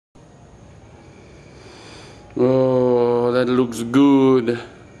Oh, that looks good.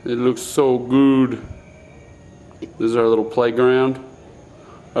 It looks so good. This is our little playground.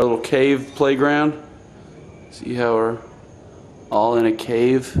 Our little cave playground. See how we're all in a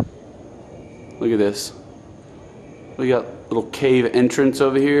cave? Look at this. We got a little cave entrance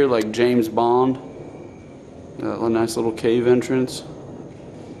over here like James Bond. Got a nice little cave entrance.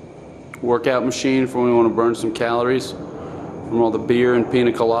 Workout machine for when we want to burn some calories from all the beer and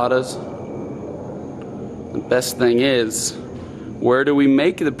pina coladas. The best thing is, where do we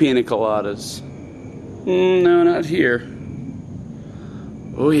make the pina coladas? No, not here.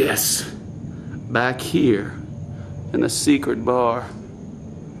 Oh yes, back here in a secret bar.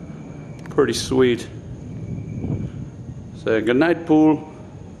 Pretty sweet. Say good night, pool.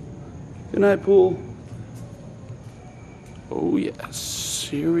 Good night, pool. Oh yes,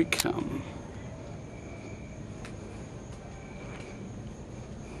 here we come.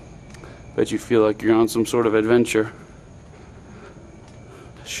 Bet you feel like you're on some sort of adventure.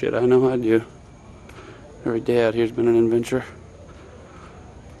 Shit, I know I do. Every day out here's been an adventure.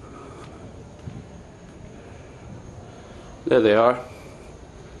 There they are.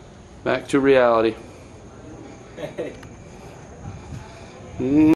 Back to reality.